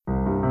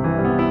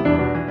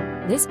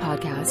This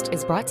podcast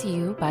is brought to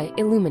you by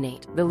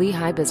Illuminate, the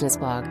Lehigh Business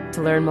Blog.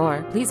 To learn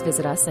more, please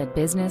visit us at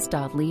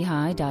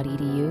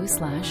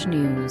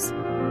business.lehigh.edu/news.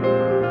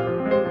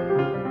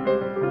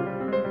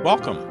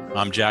 Welcome.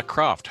 I'm Jack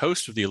Croft,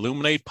 host of the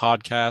Illuminate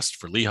podcast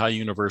for Lehigh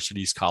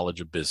University's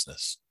College of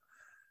Business.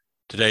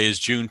 Today is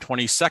June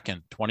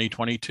 22nd,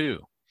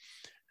 2022,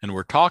 and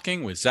we're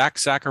talking with Zach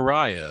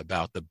Zachariah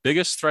about the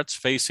biggest threats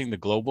facing the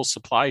global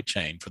supply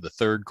chain for the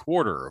third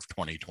quarter of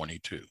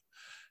 2022,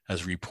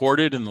 as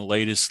reported in the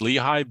latest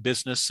Lehigh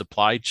Business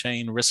Supply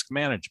Chain Risk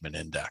Management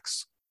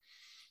Index.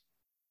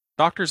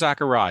 Dr.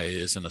 Zachariah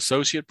is an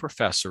associate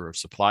professor of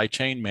supply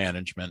chain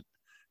management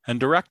and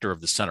director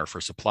of the Center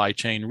for Supply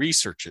Chain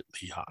Research at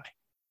Lehigh.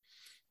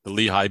 The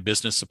Lehigh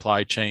Business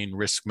Supply Chain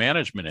Risk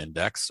Management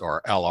Index,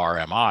 or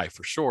LRMI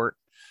for short,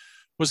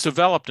 was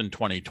developed in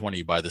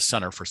 2020 by the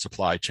Center for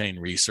Supply Chain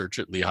Research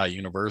at Lehigh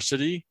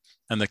University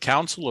and the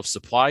Council of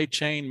Supply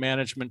Chain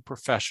Management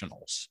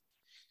Professionals.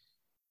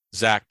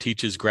 Zach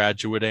teaches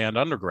graduate and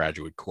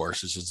undergraduate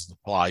courses in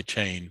supply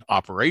chain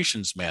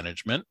operations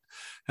management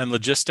and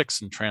logistics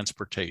and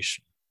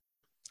transportation.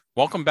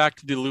 Welcome back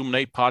to the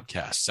Illuminate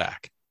podcast,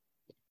 Zach.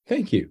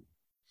 Thank you.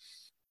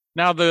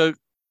 Now,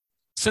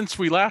 since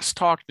we last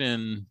talked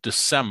in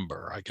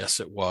December, I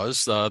guess it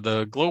was,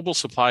 the global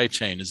supply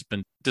chain has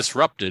been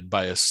disrupted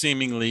by a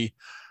seemingly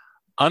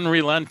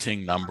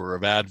unrelenting number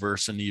of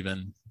adverse and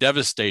even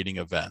devastating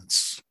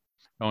events,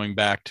 going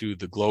back to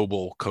the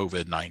global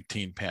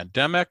COVID-19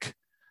 pandemic,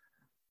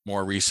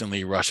 more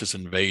recently Russia's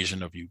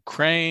invasion of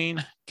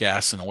Ukraine,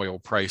 gas and oil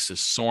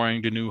prices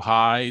soaring to new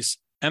highs,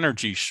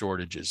 energy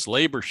shortages,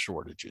 labor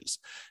shortages,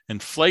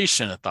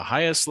 inflation at the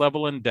highest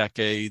level in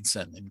decades,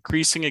 and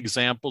increasing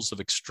examples of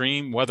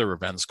extreme weather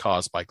events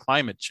caused by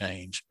climate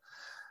change,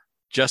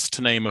 just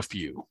to name a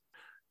few.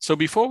 So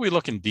before we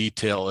look in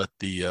detail at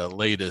the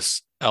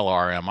latest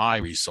LRMI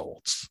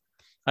results,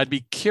 I'd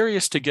be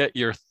curious to get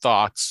your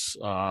thoughts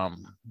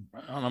on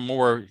a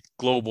more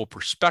global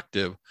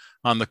perspective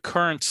on the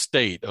current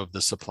state of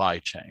the supply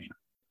chain.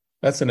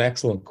 That's an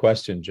excellent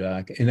question,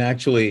 Jack. And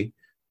actually,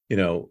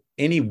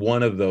 any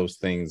one of those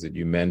things that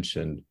you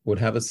mentioned would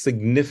have a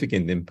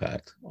significant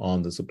impact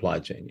on the supply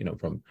chain,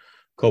 from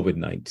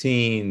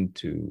COVID-19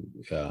 to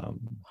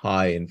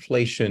high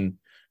inflation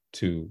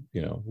to,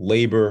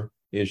 labor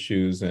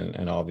issues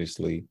and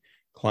obviously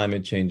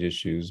climate change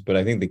issues. But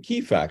I think the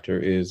key factor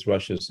is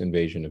Russia's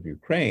invasion of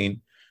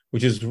Ukraine,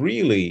 which has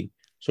really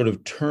sort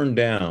of turned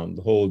down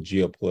the whole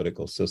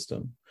geopolitical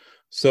system.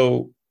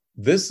 So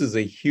this is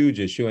a huge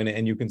issue,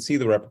 and you can see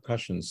the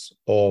repercussions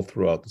all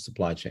throughout the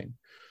supply chain.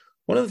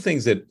 One of the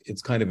things that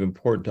it's kind of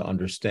important to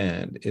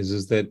understand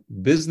is that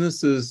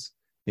businesses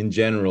in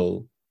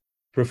general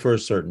prefer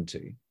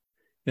certainty.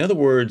 In other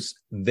words,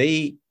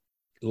 they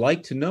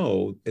like to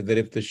know that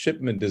if the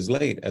shipment is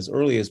late, as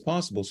early as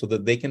possible so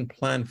that they can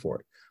plan for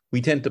it. We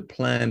tend to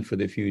plan for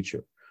the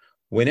future.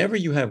 Whenever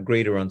you have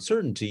greater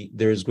uncertainty,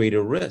 there's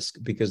greater risk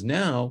because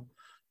now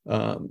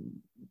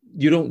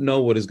you don't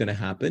know what is going to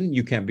happen.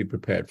 You can't be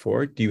prepared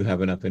for it. Do you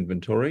have enough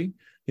inventory?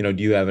 Do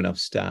you have enough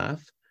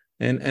staff?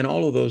 And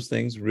all of those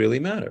things really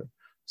matter.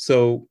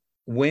 So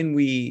when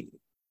we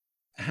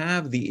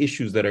have the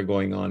issues that are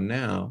going on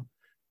now,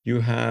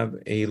 you have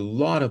a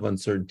lot of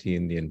uncertainty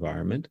in the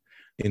environment,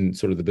 in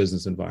sort of the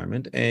business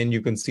environment, and you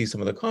can see some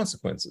of the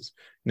consequences.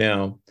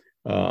 Now,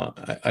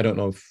 I don't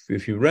know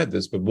if you read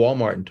this, but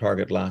Walmart and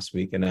Target last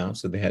week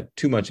announced that they had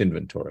too much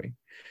inventory.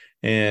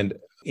 And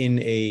in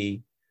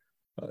a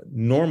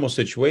normal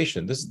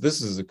situation,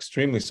 this is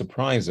extremely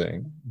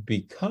surprising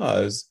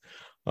because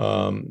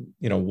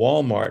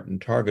Walmart and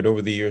Target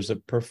over the years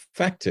have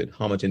perfected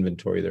how much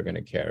inventory they're going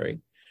to carry.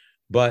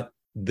 But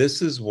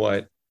this is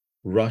what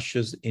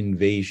Russia's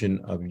invasion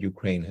of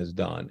Ukraine has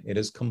done. It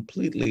has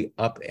completely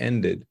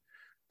upended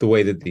the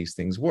way that these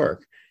things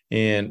work.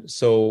 And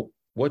so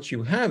what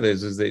you have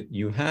is that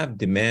you have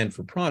demand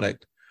for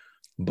product,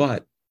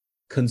 but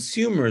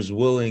consumers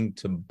willing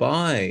to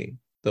buy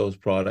those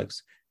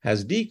products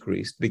has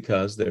decreased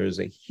because there is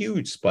a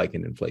huge spike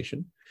in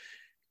inflation.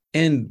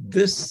 And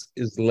this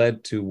is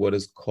led to what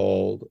is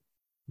called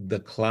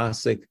the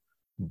classic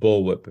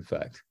bullwhip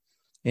effect.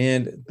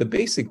 And the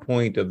basic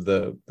point of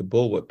the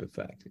bullwhip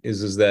effect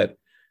is that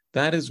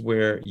is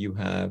where you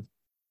have,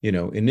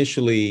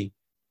 initially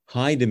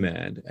high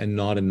demand and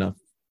not enough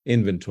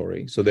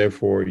inventory. So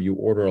therefore you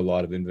order a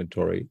lot of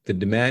inventory, the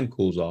demand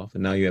cools off,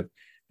 and now you have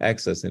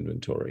excess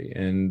inventory.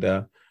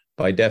 And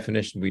by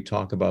definition, we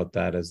talk about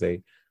that as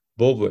a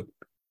bullwhip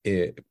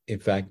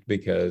effect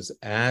because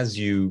as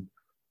you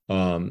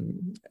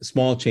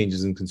small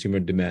changes in consumer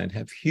demand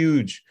have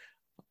huge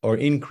or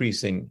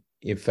increasing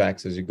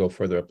effects as you go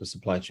further up the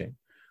supply chain.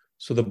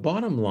 So the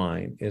bottom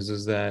line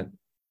is that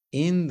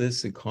in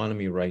this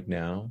economy right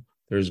now,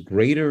 there's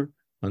greater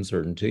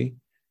uncertainty,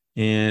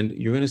 and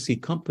you're going to see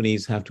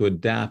companies have to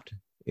adapt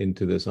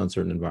into this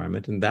uncertain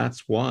environment. And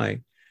that's why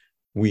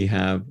we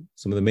have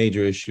some of the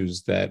major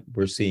issues that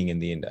we're seeing in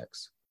the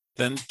index.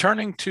 Then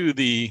turning to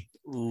the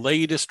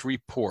latest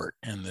report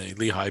in the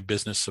Lehigh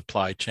Business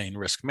Supply Chain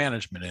Risk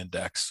Management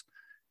Index,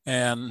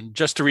 and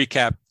just to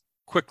recap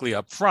quickly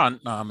up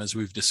front, as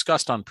we've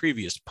discussed on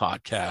previous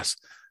podcasts,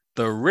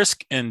 the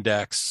risk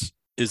index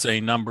is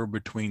a number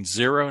between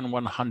 0 and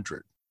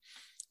 100,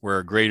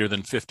 where greater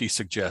than 50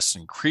 suggests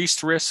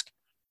increased risk,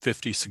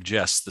 50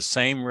 suggests the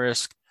same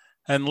risk,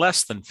 and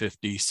less than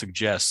 50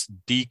 suggests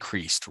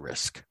decreased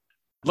risk.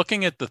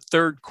 Looking at the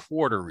third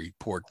quarter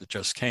report that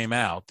just came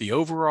out, the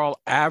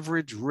overall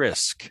average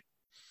risk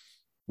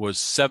was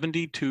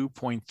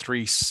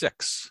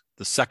 72.36,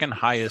 the second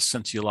highest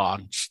since you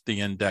launched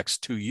the index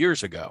 2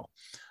 years ago,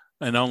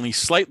 and only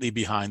slightly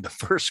behind the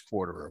first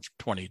quarter of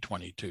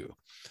 2022.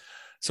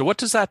 So what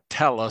does that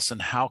tell us,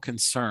 and how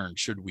concerned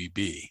should we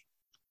be?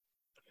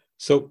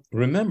 So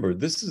remember,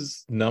 this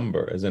is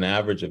number as an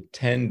average of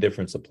 10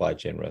 different supply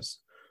chain risks.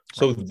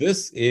 So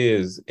this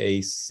is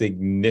a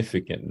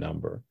significant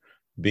number,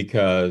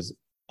 because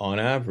on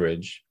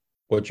average,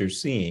 what you're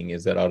seeing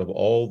is that out of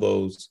all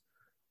those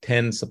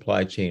 10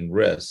 supply chain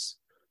risks,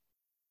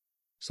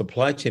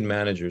 supply chain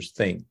managers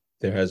think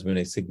there has been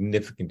a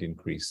significant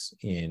increase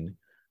in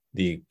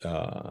the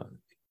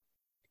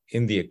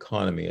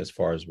economy as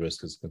far as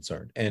risk is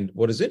concerned. And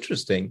what is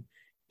interesting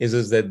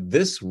is that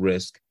this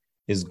risk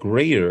is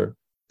greater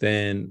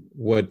than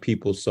what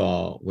people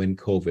saw when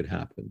COVID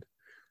happened.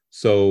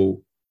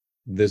 So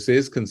this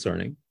is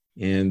concerning,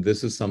 and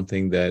this is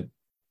something that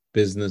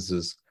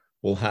businesses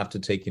will have to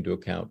take into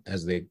account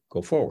as they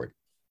go forward.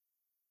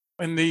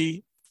 In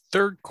the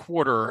third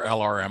quarter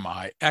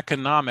LRMI,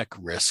 economic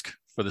risk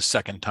for the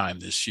second time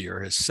this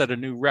year has set a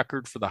new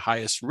record for the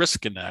highest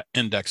risk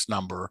index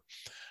number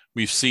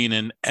we've seen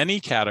in any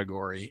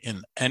category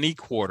in any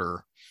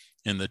quarter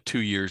in the 2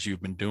 years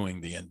you've been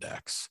doing the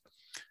index.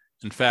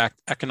 In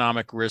fact,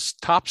 economic risk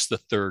tops the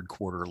third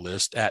quarter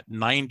list at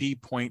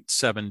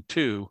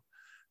 90.72,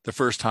 the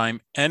first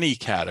time any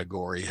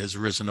category has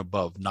risen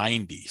above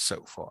 90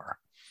 so far.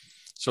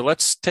 So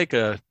let's take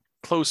a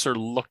closer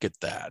look at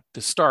that.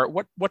 To start,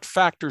 what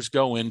factors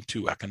go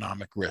into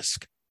economic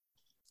risk?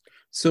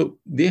 So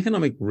the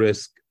economic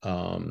risk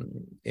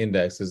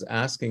index is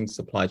asking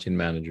supply chain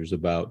managers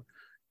about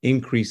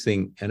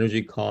increasing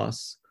energy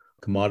costs,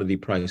 commodity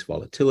price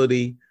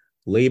volatility,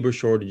 labor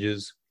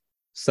shortages,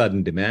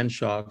 sudden demand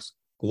shocks,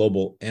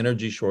 global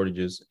energy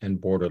shortages, and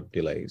border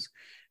delays.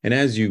 And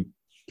as you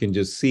can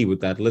just see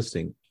with that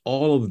listing,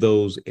 all of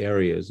those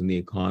areas in the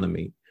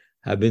economy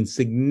have been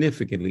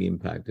significantly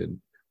impacted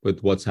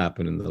with what's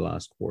happened in the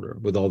last quarter,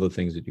 with all the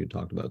things that you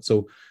talked about.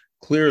 So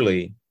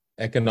clearly,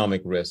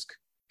 economic risk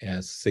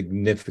has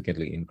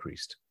significantly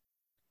increased.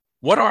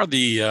 What are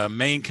the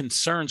main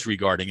concerns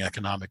regarding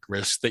economic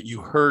risk that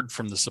you heard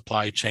from the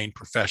supply chain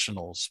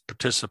professionals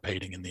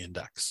participating in the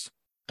index?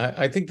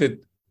 I think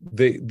that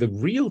the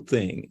real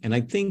thing, and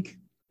I think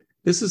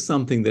this is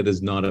something that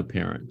is not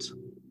apparent,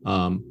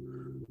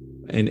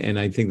 and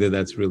I think that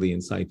that's really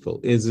insightful,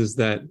 is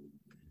that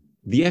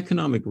the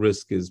economic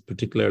risk is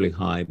particularly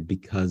high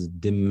because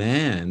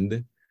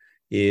demand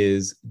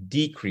is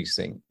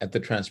decreasing at the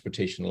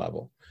transportation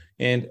level.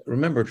 And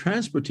remember,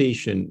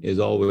 transportation is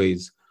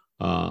always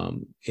a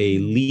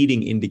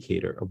leading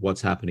indicator of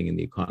what's happening in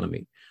the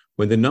economy.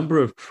 When the number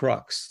of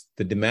trucks,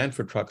 the demand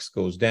for trucks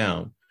goes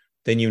down,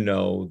 then you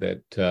know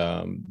that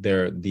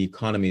the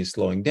economy is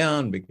slowing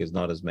down because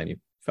not as many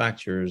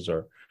manufacturers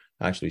are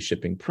actually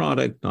shipping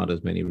product, not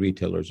as many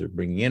retailers are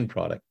bringing in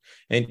product.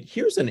 And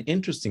here's an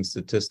interesting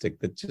statistic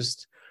that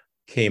just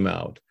came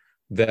out,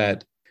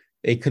 that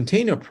a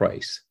container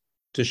price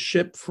to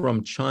ship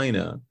from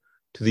China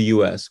to the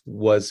US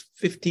was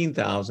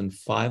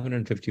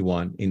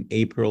 $15,551 in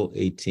April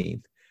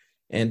 18th.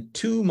 And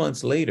 2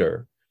 months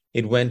later,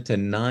 it went to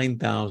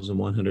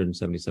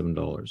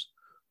 $9,177,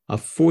 a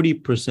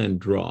 40%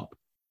 drop.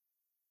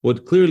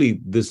 What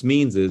clearly this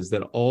means is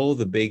that all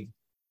the big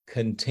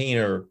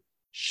container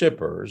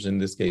shippers, in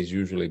this case,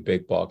 usually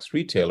big box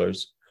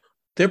retailers,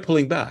 they're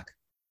pulling back.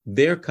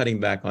 They're cutting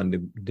back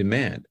on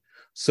demand.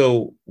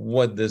 So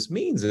what this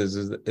means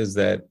is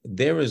that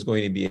there is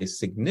going to be a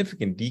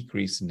significant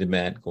decrease in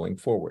demand going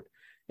forward.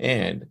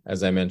 And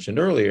as I mentioned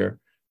earlier,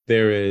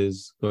 there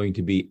is going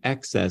to be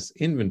excess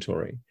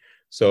inventory.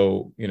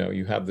 So,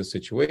 you have the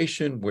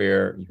situation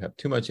where you have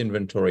too much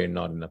inventory and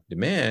not enough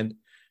demand,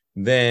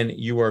 then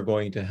you are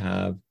going to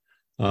have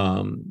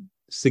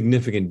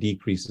significant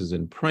decreases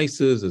in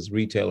prices as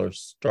retailers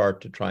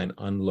start to try and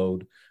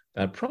unload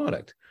that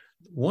product.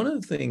 One of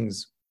the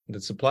things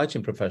that supply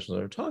chain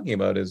professionals are talking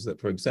about is that,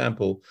 for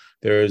example,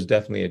 there is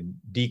definitely a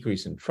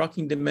decrease in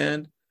trucking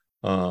demand.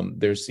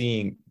 They're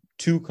seeing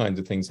two kinds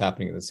of things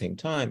happening at the same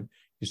time.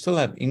 You still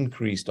have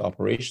increased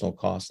operational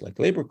costs like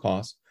labor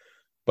costs,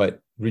 but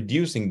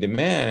reducing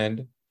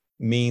demand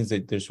means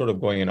that they're sort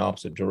of going in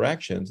opposite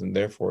directions, and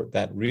therefore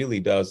that really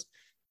does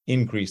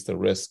increase the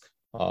risk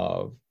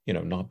of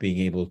not being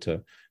able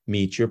to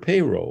meet your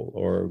payroll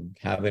or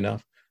have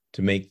enough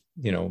to make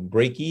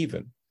break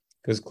even,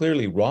 because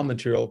clearly raw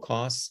material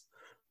costs,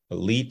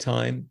 lead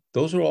time,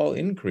 those are all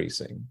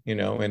increasing,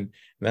 and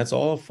that's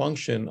all a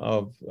function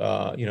of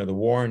the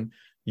war in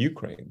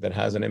Ukraine that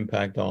has an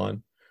impact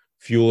on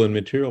fuel and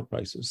material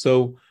prices.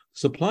 So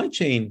supply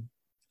chain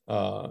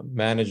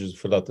managers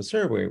fill out the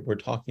survey, we're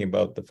talking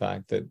about the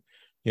fact that,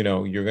 you're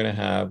going to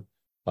have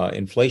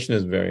inflation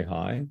is very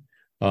high.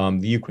 The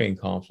Ukraine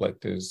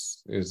conflict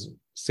is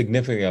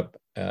significantly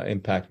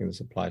impacting the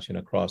supply chain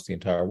across the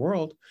entire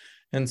world.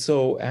 And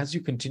so as you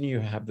continue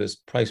to have this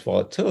price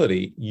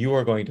volatility, you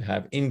are going to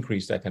have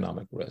increased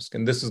economic risk.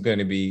 And this is going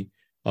to be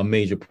a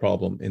major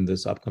problem in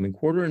this upcoming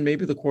quarter and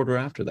maybe the quarter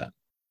after that.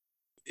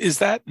 Is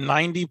that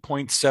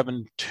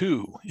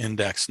 90.72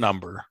 index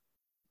number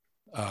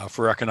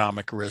for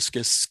economic risk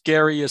as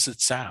scary as it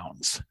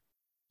sounds?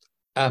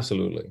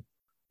 Absolutely.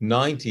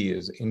 90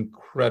 is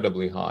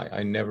incredibly high.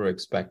 I never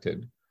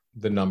expected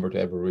the number to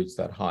ever reach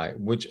that high,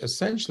 which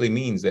essentially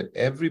means that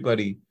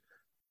everybody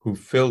who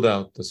filled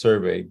out the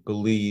survey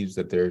believes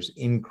that there's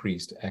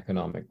increased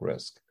economic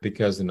risk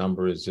because the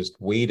number is just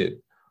weighted.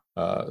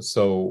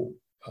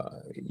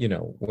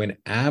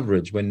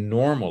 When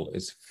normal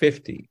is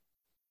 50,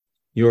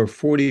 you're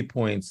 40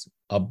 points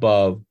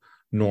above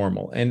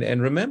normal.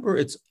 And remember,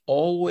 it's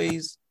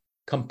always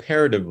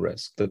comparative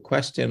risk. The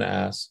question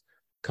asks,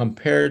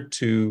 compared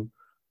to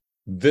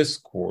this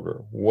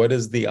quarter, what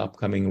is the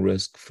upcoming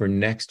risk for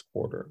next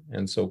quarter?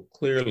 And so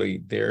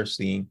clearly they're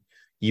seeing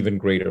even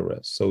greater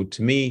risk. So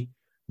to me,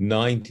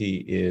 90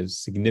 is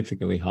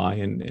significantly high.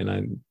 And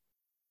I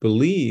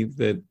believe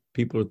that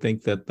people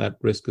think that that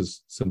risk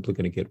is simply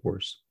going to get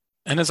worse.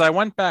 And as I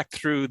went back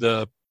through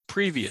the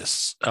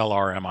previous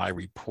LRMI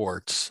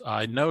reports,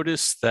 I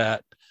noticed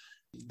that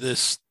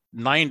this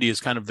 90 is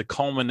kind of the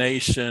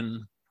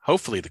culmination,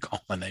 hopefully the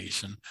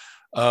culmination,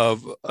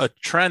 of a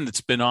trend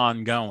that's been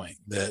ongoing,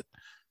 that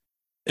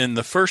in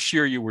the first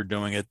year you were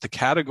doing it, the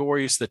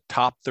categories that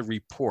topped the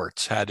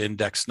reports had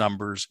index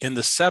numbers in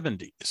the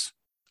 70s,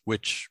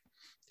 which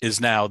is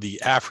now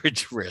the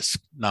average risk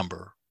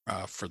number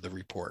for the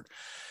report.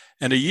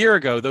 And a year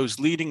ago, those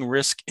leading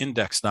risk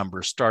index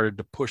numbers started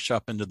to push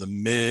up into the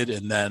mid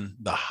and then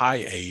the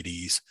high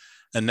 80s.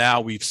 And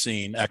now we've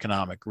seen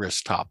economic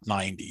risk top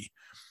 90.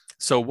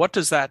 So what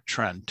does that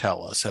trend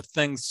tell us? Have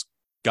things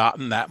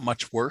gotten that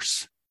much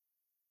worse?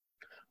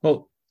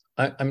 Well,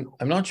 I'm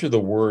not sure the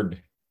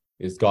word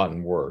has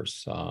gotten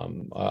worse.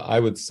 I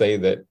would say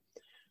that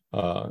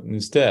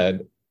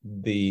instead,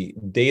 the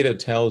data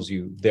tells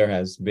you there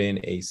has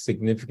been a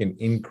significant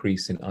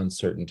increase in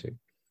uncertainty.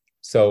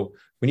 So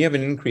when you have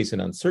an increase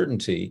in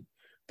uncertainty,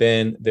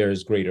 then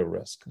there's greater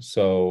risk.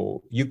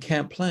 So you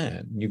can't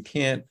plan. You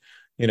can't,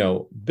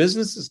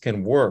 businesses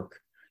can work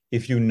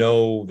if you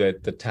know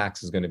that the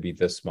tax is going to be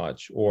this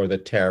much, or the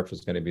tariff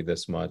is going to be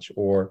this much,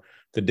 or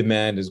the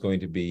demand is going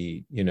to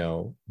be,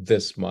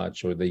 this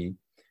much, or the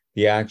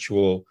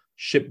actual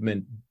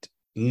shipment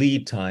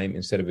lead time,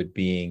 instead of it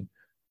being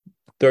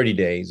 30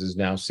 days, is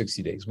now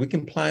 60 days. We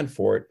can plan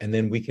for it, and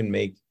then we can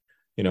make,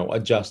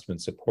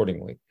 adjustments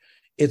accordingly.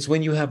 It's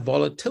when you have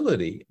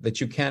volatility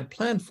that you can't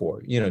plan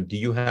for. Do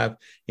you have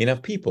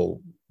enough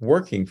people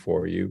working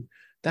for you?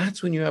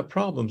 That's when you have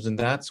problems, and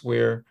that's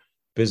where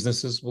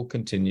businesses will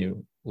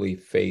continually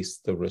face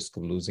the risk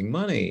of losing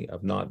money,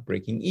 of not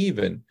breaking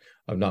even,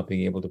 of not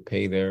being able to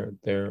pay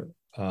their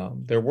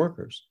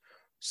workers.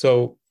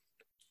 So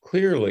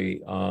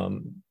clearly,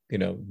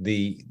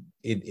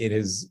 it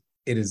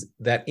is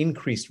that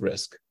increased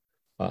risk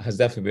has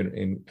definitely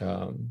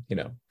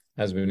been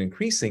has been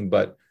increasing,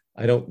 but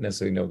I don't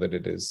necessarily know that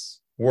it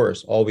is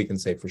worse. All we can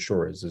say for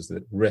sure is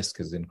that risk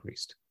has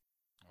increased.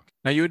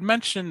 Now, you had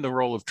mentioned the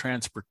role of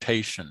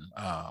transportation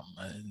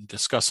in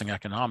discussing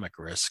economic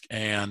risk,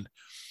 and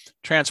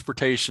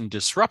transportation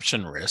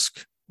disruption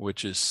risk,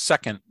 which is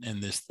second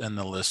in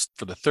the list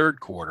for the third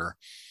quarter,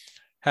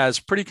 has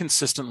pretty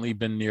consistently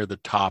been near the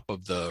top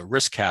of the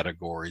risk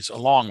categories,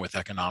 along with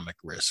economic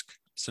risk,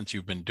 since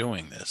you've been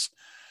doing this.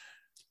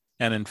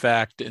 And in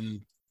fact,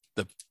 in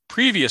the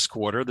previous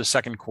quarter, the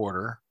second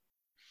quarter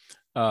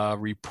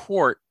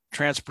report,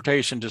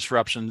 transportation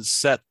disruptions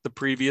set the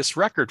previous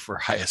record for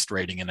highest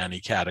rating in any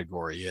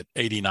category at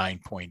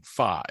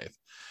 89.5.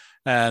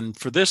 And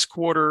for this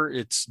quarter,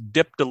 it's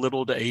dipped a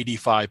little to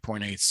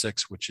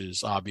 85.86, which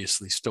is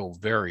obviously still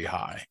very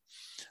high.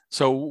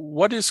 So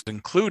what is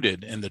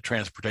included in the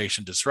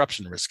transportation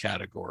disruption risk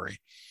category?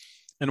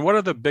 And what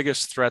are the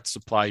biggest threats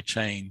supply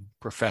chain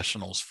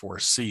professionals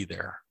foresee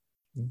there?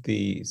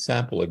 The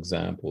sample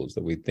examples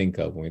that we think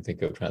of when we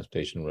think of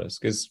transportation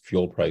risk is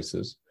fuel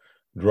prices,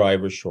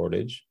 driver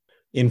shortage,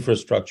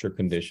 infrastructure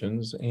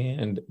conditions,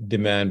 and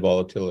demand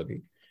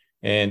volatility.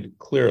 And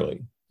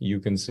clearly, you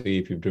can see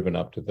if you've driven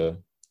up to the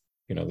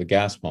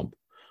gas pump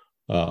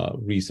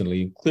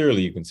recently,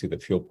 clearly you can see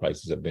that fuel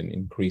prices have been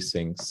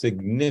increasing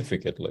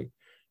significantly.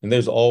 And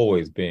there's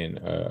always been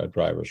a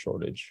driver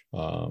shortage,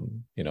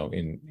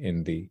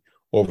 in the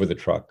over the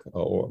truck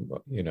or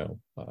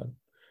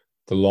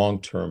the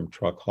long-term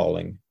truck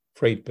hauling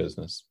freight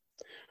business.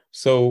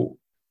 So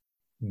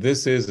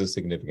this is a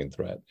significant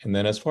threat. And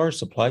then as far as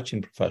supply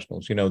chain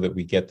professionals, that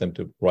we get them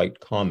to write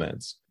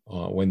comments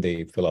when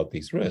they fill out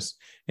these risks.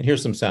 And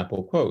here's some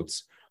sample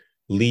quotes.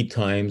 Lead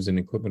times and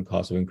equipment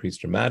costs have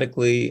increased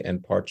dramatically,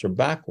 and parts are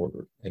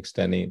backordered,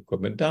 extending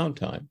equipment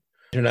downtime.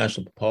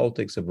 International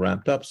politics have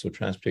ramped up, so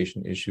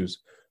transportation issues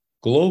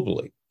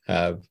globally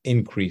have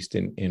increased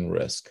in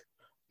risk.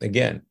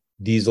 Again,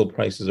 diesel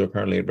prices are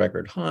currently at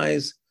record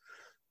highs.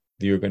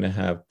 You're going to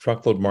have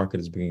truckload market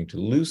is beginning to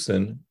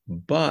loosen,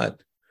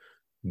 but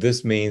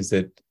this means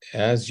that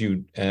as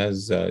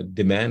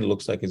demand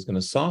looks like it's going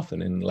to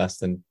soften in less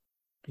than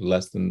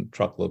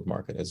truckload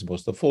market as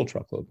opposed to full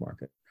truckload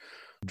market.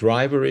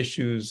 Driver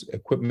issues,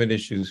 equipment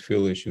issues,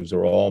 fuel issues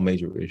are all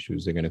major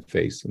issues they're going to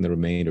face in the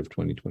remainder of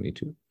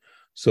 2022.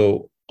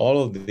 So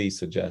all of these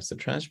suggest that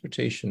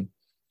transportation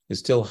is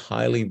still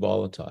highly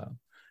volatile,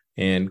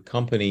 and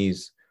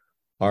companies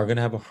are going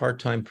to have a hard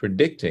time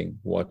predicting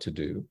what to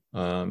do.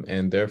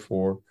 And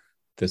therefore,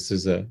 this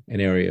is an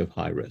area of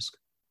high risk.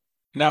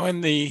 Now,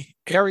 in the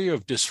area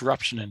of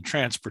disruption in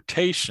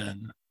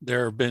transportation,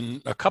 there have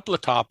been a couple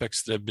of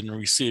topics that have been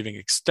receiving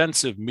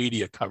extensive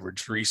media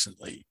coverage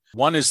recently.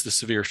 One is the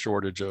severe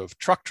shortage of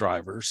truck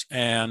drivers,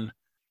 and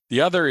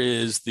the other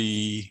is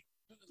the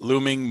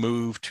looming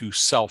move to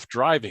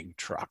self-driving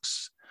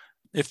trucks.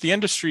 If the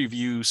industry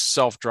views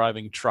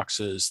self-driving trucks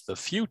as the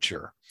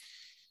future,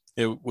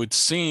 it would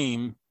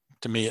seem,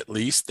 to me at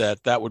least,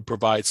 that would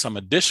provide some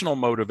additional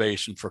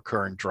motivation for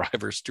current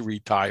drivers to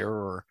retire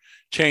or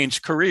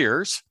change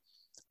careers,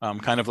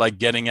 kind of like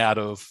getting out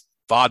of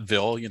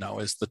vaudeville,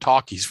 as the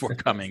talkies were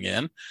coming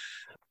in,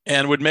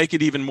 and would make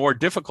it even more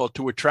difficult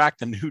to attract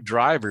the new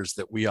drivers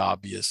that we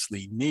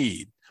obviously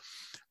need.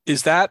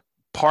 Is that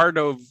part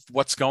of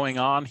what's going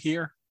on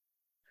here?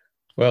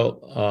 Well,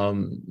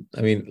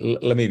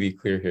 let me be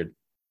clear here.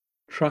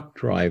 Truck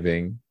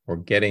driving or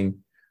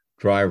getting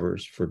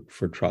drivers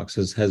for trucks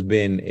has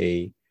been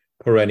a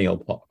perennial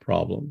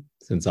problem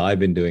since I've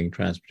been doing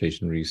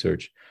transportation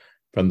research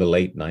from the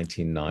late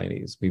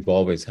 1990s. We've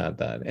always had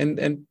that.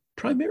 And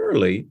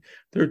primarily,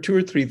 there are two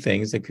or three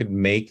things that could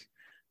make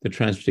the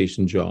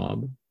transportation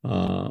job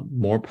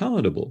more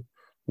palatable.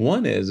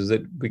 One is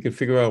that we could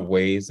figure out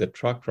ways that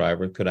truck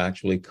drivers could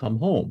actually come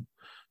home.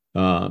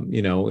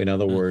 In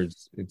other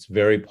words, it's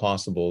very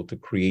possible to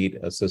create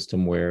a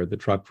system where the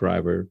truck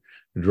driver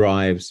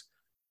drives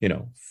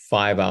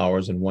 5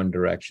 hours in one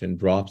direction,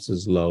 drops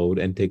his load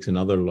and takes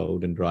another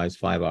load and drives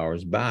 5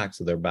 hours back.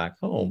 So they're back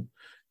home.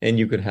 And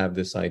you could have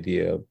this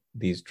idea of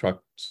these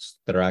trucks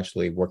that are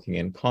actually working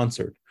in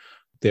concert.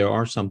 There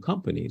are some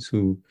companies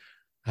who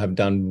have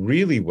done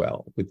really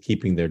well with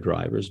keeping their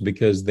drivers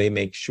because they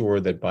make sure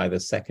that by the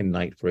second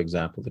night, for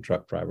example, the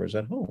truck driver is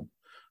at home.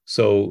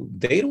 So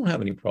they don't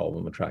have any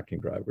problem attracting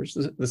drivers.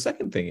 The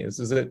second thing is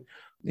that,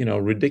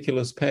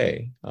 ridiculous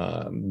pay.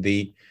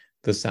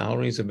 The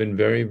salaries have been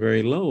very,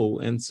 very low.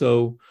 And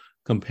so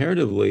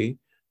comparatively,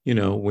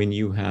 when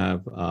you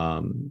have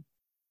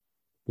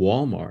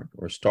Walmart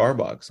or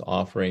Starbucks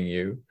offering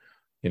you,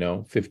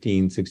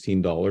 $15,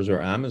 $16,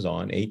 or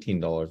Amazon,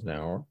 $18 an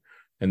hour,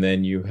 and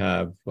then you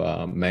have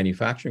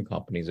manufacturing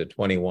companies at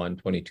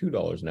 $21,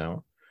 $22 an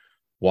hour,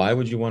 why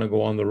would you want to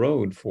go on the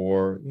road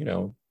for,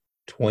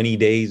 20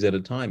 days at a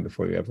time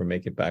before you ever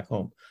make it back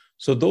home?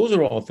 So those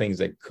are all things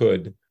that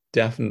could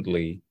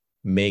definitely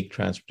make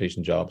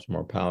transportation jobs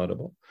more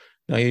palatable.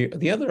 Now,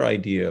 the other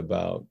idea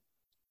about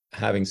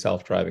having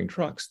self-driving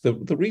trucks, the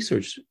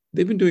research,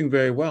 they've been doing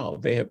very well.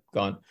 They have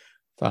gone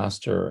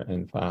faster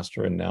and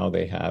faster, and now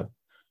they have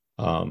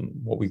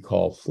what we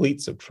call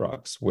fleets of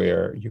trucks,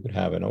 where you could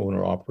have an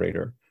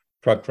owner-operator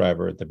truck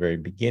driver at the very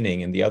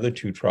beginning, and the other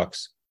two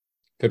trucks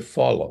could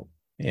follow.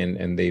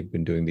 And they've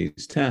been doing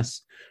these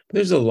tests. But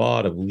there's a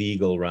lot of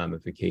legal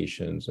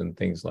ramifications and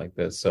things like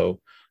this. So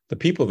the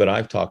people that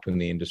I've talked to in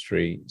the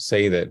industry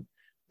say that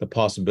the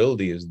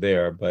possibility is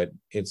there, but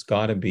it's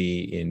got to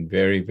be in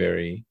very,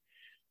 very,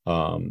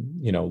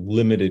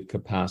 limited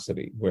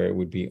capacity where it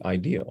would be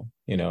ideal,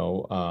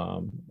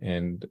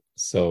 and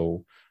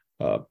so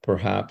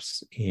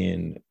perhaps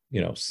in,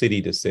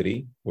 city to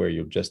city where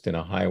you're just in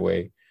a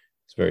highway,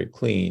 it's very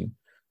clean.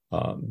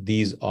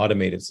 These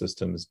automated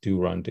systems do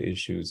run to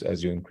issues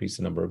as you increase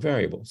the number of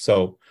variables.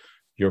 So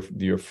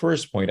your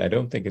first point, I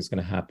don't think it's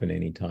going to happen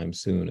anytime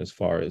soon as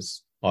far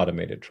as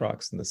automated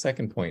trucks. And the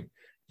second point,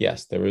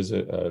 yes, there is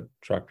a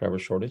truck driver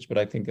shortage, but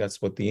I think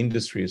that's what the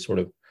industry has sort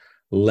of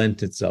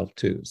lent itself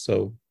to.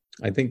 So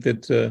I think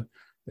that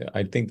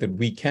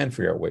we can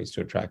figure out ways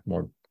to attract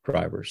more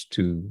drivers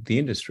to the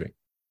industry.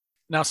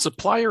 Now,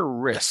 supplier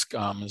risk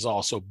has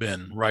also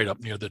been right up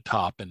near the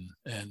top in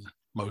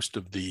most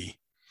of the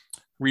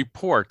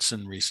reports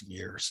in recent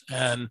years.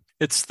 And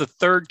it's the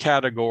third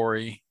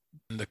category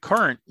in the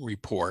current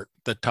report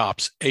that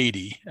tops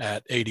 80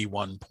 at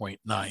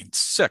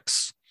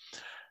 81.96.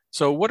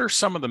 So what are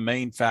some of the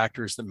main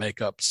factors that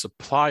make up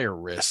supplier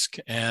risk,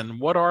 and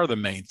what are the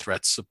main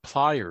threats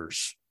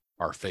suppliers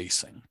are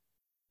facing?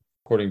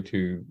 According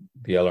to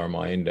the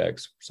LRMI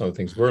index, some of the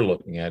things we're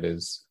looking at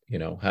is,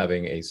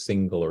 having a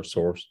single or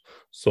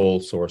sole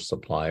source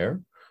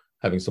supplier,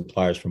 having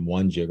suppliers from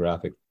one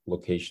geographic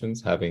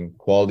locations, having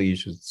quality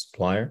issues with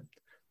supplier,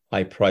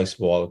 high price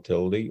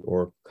volatility,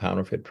 or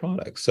counterfeit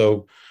products.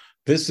 So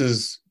this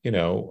is,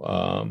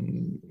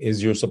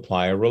 is your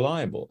supplier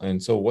reliable?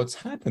 And so what's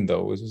happened,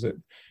 though, is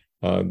that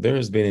there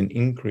has been an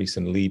increase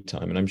in lead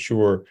time. And I'm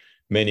sure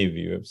many of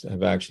you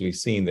have actually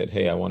seen that,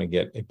 hey, I want to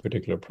get a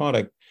particular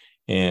product.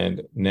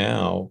 And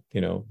now,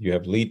 you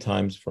have lead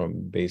times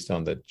based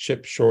on the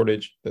chip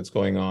shortage that's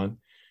going on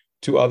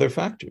to other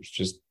factors,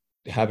 just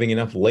having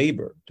enough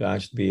labor to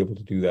actually be able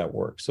to do that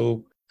work.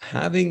 So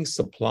having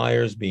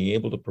suppliers being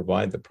able to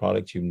provide the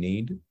product you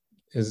need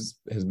has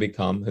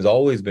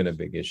always been a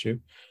big issue.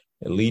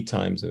 Lead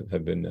times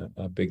have been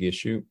a big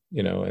issue,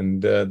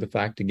 and the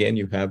fact, again,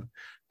 you have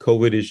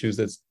COVID issues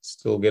that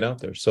still get out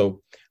there.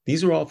 So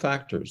these are all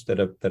factors that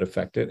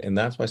affect it. And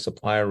that's why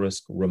supplier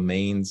risk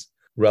remains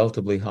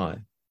relatively high.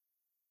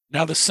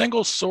 Now, the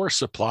single source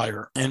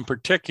supplier in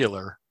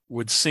particular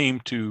would seem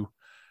to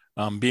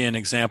be an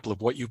example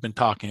of what you've been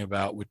talking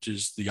about, which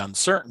is the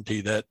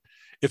uncertainty that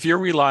if you're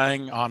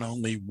relying on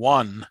only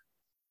one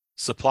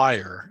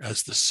supplier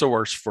as the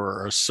source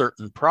for a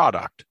certain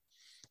product,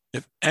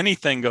 if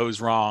anything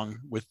goes wrong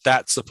with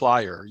that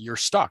supplier, you're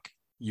stuck.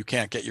 You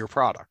can't get your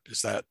product.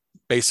 Is that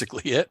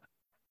basically it?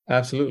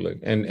 Absolutely.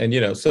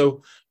 And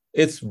so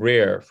it's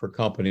rare for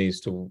companies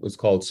to what's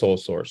called sole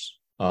source.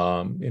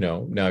 Now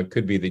it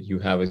could be that you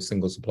have a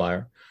single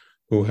supplier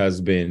who has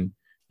been,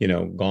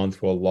 gone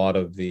through a lot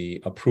of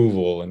the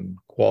approval and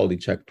quality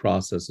check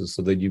processes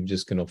so that you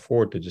just can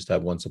afford to just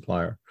have one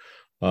supplier.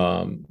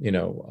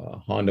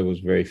 Honda was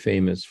very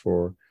famous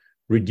for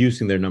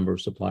reducing their number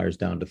of suppliers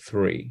down to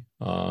 3.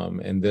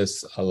 And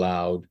this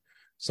allowed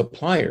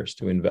suppliers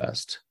to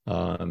invest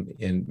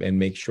and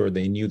make sure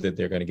they knew that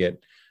they're going to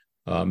get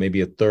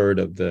maybe a third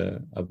of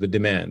the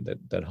demand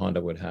that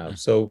Honda would have.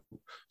 So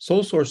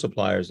sole source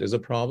suppliers is a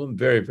problem.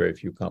 Very, very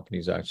few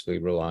companies actually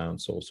rely on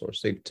sole source.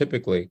 They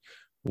typically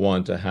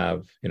want to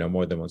have,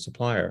 more than one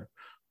supplier.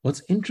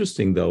 What's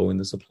interesting though in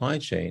the supply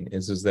chain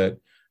is that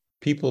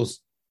people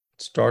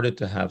started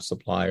to have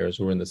suppliers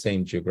who were in the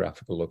same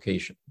geographical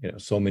location.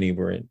 So many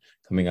were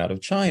coming out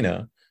of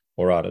China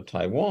or out of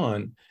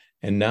Taiwan.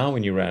 And now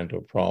when you ran into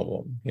a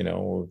problem,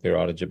 or if they're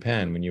out of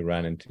Japan, when you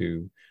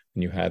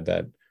had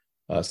that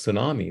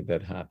tsunami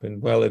that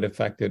happened, well, it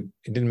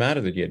didn't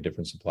matter that you had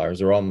different suppliers.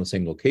 They're all in the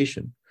same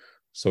location.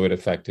 So it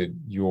affected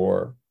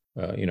your,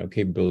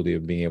 capability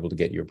of being able to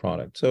get your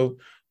product. So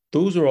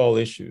those are all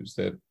issues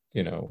that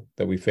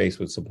we face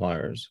with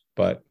suppliers.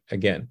 But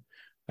again,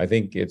 I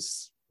think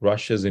it's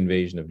Russia's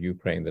invasion of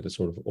Ukraine that has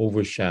sort of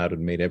overshadowed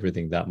and made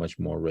everything that much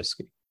more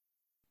risky.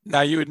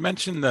 Now, you had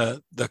mentioned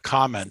the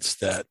comments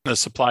that the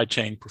supply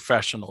chain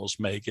professionals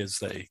make as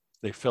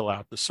they fill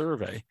out the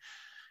survey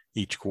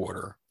each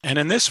quarter. And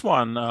in this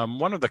one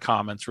of the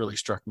comments really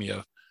struck me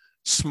of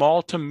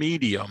small to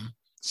medium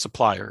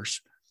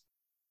suppliers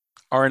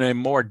are in a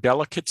more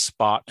delicate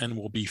spot and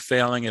will be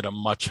failing at a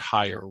much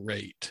higher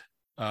rate.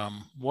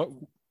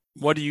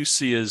 What do you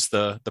see as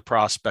the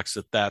prospects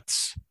that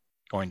that's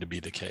going to be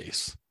the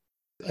case?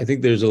 I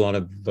think there's a lot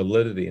of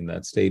validity in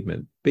that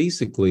statement.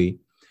 Basically,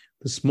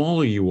 the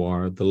smaller you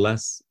are, the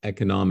less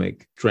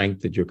economic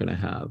strength that you're going to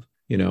have.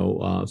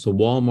 So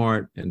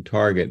Walmart and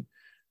Target,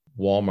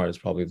 Walmart is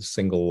probably the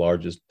single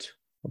largest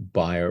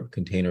buyer of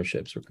container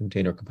ships or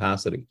container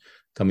capacity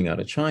coming out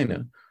of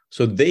China.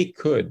 So they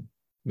could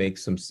make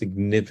some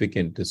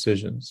significant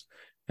decisions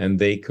and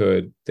they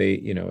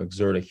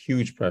exert a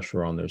huge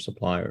pressure on their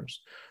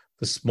suppliers.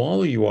 The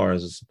smaller you are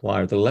as a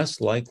supplier, the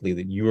less likely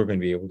that you are going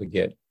to be able to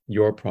get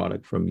your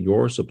product from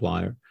your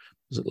supplier,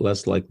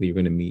 less likely you're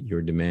going to meet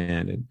your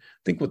demand. And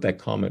I think what that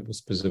comment was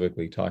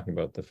specifically talking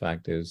about, the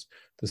fact is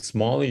the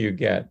smaller you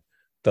get,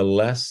 the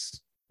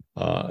less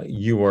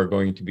you are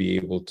going to be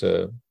able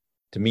to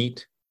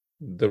meet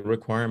the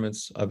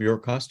requirements of your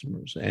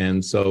customers.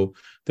 And so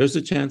there's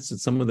a chance that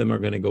some of them are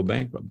going to go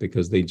bankrupt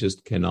because they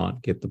just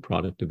cannot get the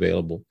product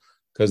available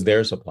because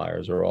their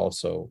suppliers are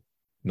also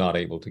not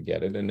able to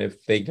get it. And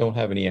if they don't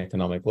have any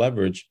economic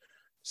leverage,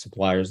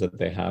 suppliers that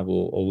they have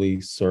will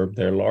only serve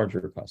their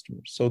larger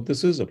customers. So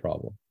this is a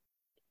problem.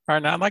 All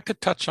right, now I'd like to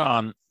touch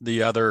on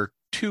the other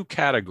 2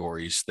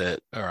 categories that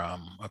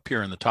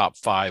appear in the top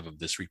 5 of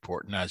this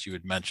report. And as you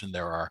had mentioned,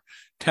 there are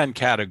 10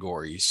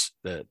 categories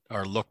that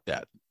are looked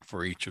at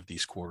for each of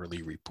these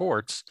quarterly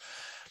reports.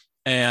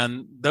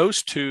 And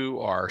those 2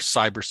 are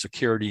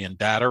cybersecurity and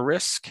data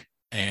risk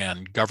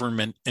and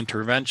government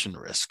intervention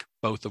risk,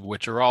 both of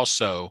which are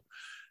also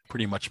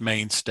pretty much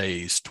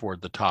mainstays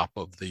toward the top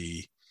of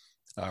the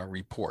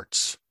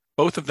reports.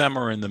 Both of them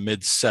are in the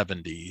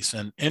mid-70s.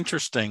 And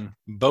interesting,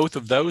 both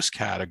of those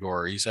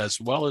categories, as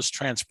well as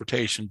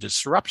transportation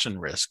disruption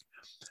risk,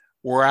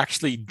 were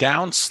actually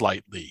down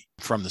slightly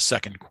from the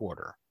second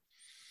quarter.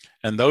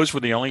 And those were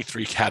the only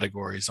 3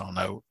 categories I'll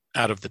note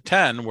out of the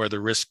 10 where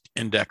the risk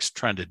index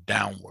trended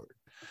downward.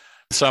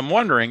 So I'm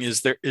wondering,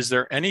 is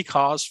there any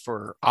cause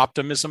for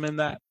optimism in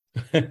that?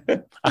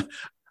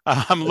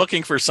 I'm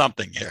looking for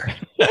something here.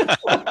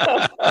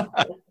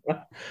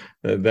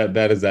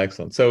 That is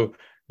excellent. So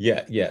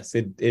yes,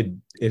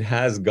 it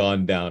has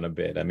gone down a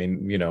bit. I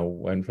mean,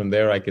 and from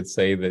there I could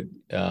say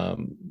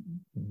that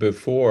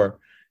before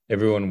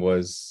everyone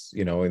was,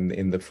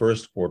 in the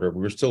first quarter,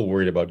 we were still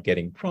worried about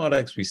getting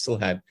products. We still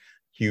had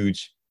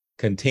huge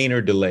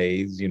container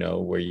delays,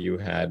 where you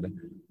had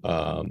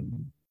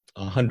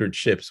 100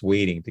 ships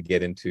waiting to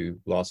get into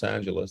Los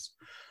Angeles.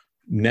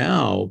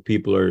 Now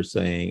people are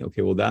saying,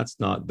 okay, well, that's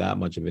not that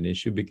much of an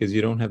issue because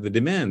you don't have the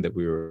demand that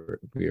we were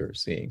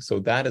seeing. So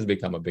that has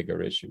become a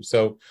bigger issue.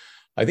 So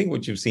I think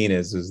what you've seen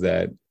is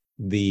that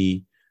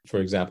for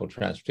example,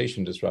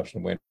 transportation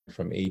disruption went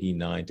from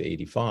 89 to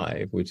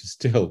 85, which is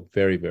still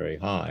very, very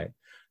high.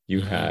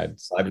 You had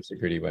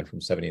cybersecurity went from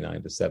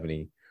 79 to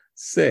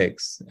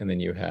 76, and then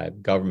you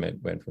had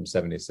government went from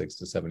 76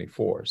 to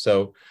 74.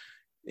 So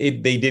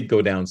they did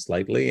go down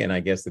slightly, and I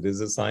guess it is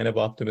a sign of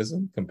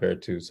optimism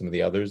compared to some of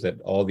the others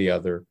that all the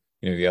other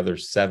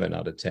 7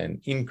 out of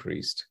 10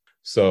 increased.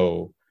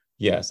 So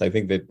yes, I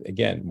think that,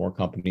 again, more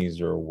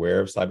companies are aware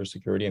of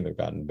cybersecurity and they've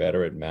gotten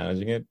better at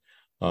managing it.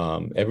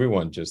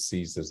 Everyone just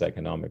sees this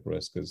economic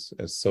risk as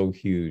so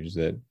huge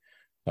that,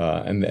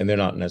 and they're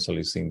not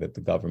necessarily seeing that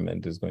the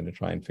government is going to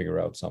try and figure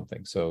out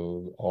something.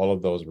 So all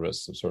of those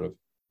risks have sort of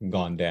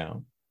gone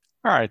down.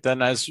 All right,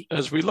 then as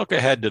we look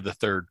ahead to the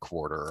third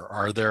quarter,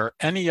 are there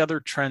any other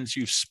trends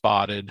you've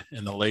spotted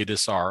in the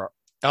latest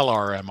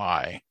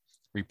LRMI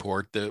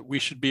report that we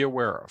should be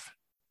aware of?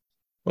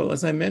 Well,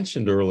 as I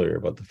mentioned earlier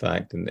about the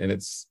fact, and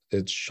it's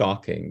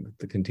shocking, that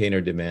the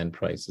container demand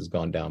price has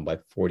gone down by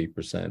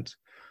 40%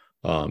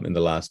 in the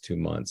last 2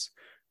 months.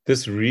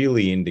 This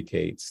really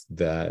indicates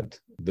that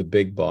the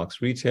big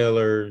box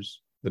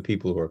retailers, the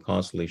people who are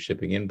constantly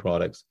shipping in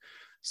products,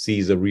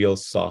 sees a real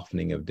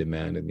softening of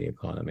demand in the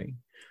economy.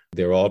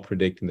 They're all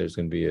predicting there's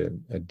going to be a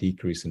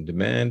decrease in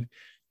demand.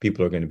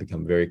 People are going to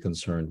become very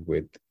concerned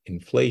with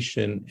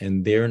inflation,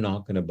 and they're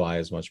not going to buy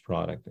as much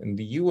product. And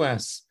the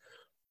U.S.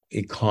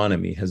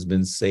 economy has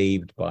been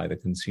saved by the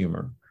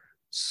consumer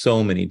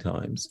so many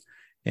times.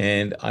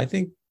 And I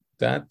think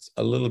that's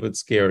a little bit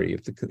scary.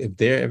 If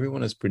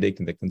everyone is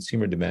predicting that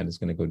consumer demand is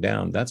going to go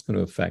down, that's going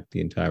to affect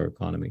the entire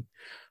economy.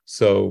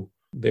 So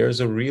there's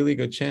a really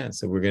good chance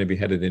that we're going to be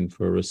headed in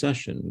for a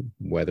recession.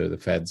 Whether the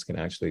Feds can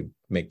actually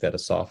make that a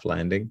soft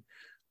landing,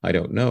 I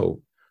don't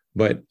know.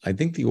 But I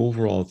think the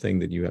overall thing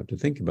that you have to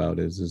think about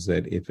is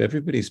that if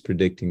everybody's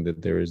predicting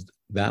that there is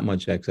that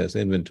much excess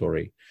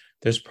inventory,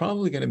 there's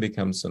probably going to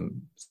become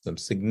some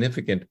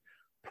significant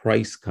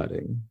price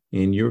cutting,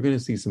 and you're going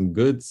to see some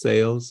good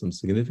sales, some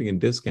significant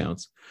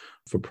discounts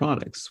for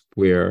products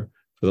where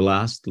for the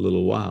last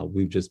little while,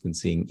 we've just been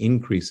seeing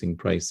increasing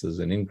prices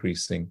and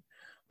increasing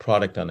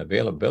product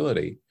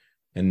unavailability.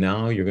 And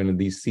now you're going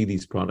to see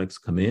these products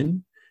come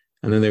in,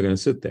 and then they're going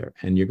to sit there,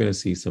 and you're going to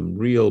see some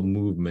real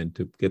movement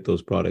to get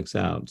those products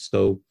out.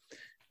 So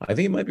I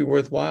think it might be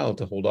worthwhile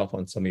to hold off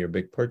on some of your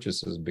big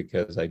purchases,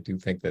 because I do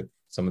think that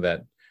some of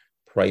that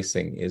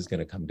pricing is going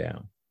to come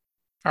down.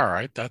 All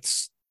right.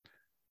 That's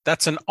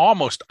an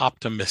almost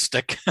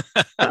optimistic.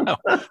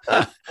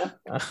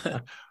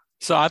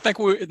 So I think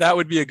that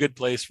would be a good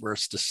place for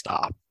us to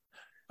stop.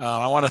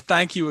 I want to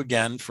thank you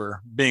again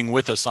for being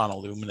with us on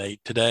Illuminate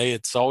today.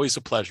 It's always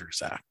a pleasure,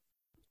 Zach.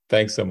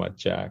 Thanks so much,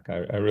 Jack.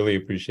 I really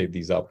appreciate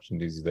these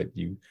opportunities that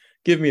you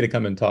give me to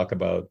come and talk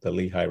about the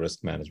Lehigh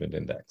Risk Management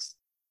Index.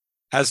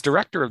 As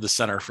director of the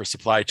Center for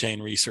Supply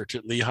Chain Research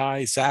at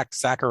Lehigh, Zach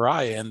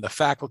Zachariah and the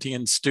faculty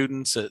and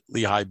students at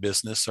Lehigh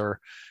Business are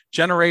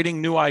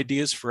generating new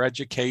ideas for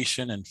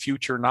education and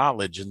future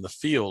knowledge in the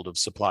field of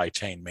supply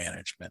chain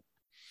management.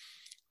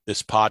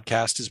 This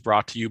podcast is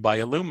brought to you by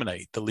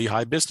Illuminate, the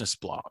Lehigh Business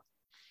blog.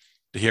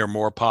 To hear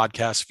more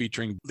podcasts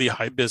featuring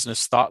Lehigh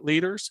Business thought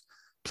leaders,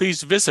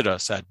 please visit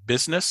us at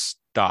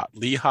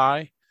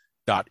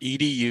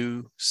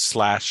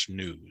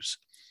business.lehigh.edu/news.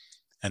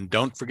 And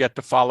don't forget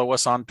to follow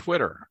us on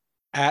Twitter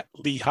at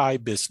Lehigh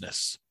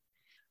Business.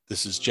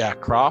 This is Jack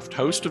Croft,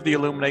 host of the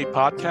Illuminate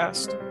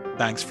podcast.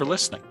 Thanks for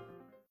listening.